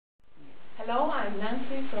Hello, I'm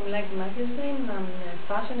Nancy from Lucky magazine. I'm a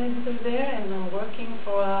fashion editor there and I'm working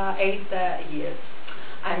for 8 years.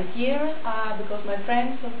 I'm here because my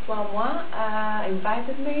friends of toi&moi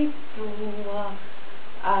invited me to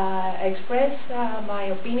express my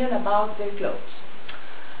opinion about their clothes.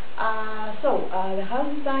 The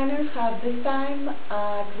house designers have this time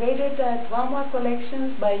created toi&moi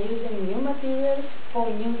collections by using new materials for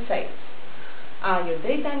new sales. Your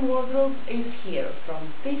daytime wardrobe is here,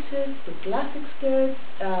 from pieces to classic skirts,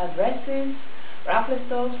 dresses, ruffled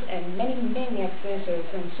tops, and many accessories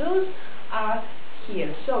and shoes are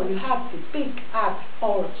here. So you have to pick up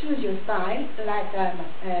or choose your style, like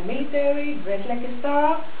a military, dress like a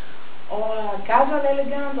star, or casual,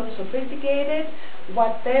 elegant, or sophisticated,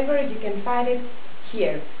 whatever you can find it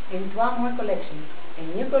here in toi&moi collection. A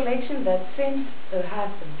new collection that seems to have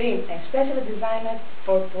been especially designed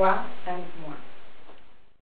for toi and moi.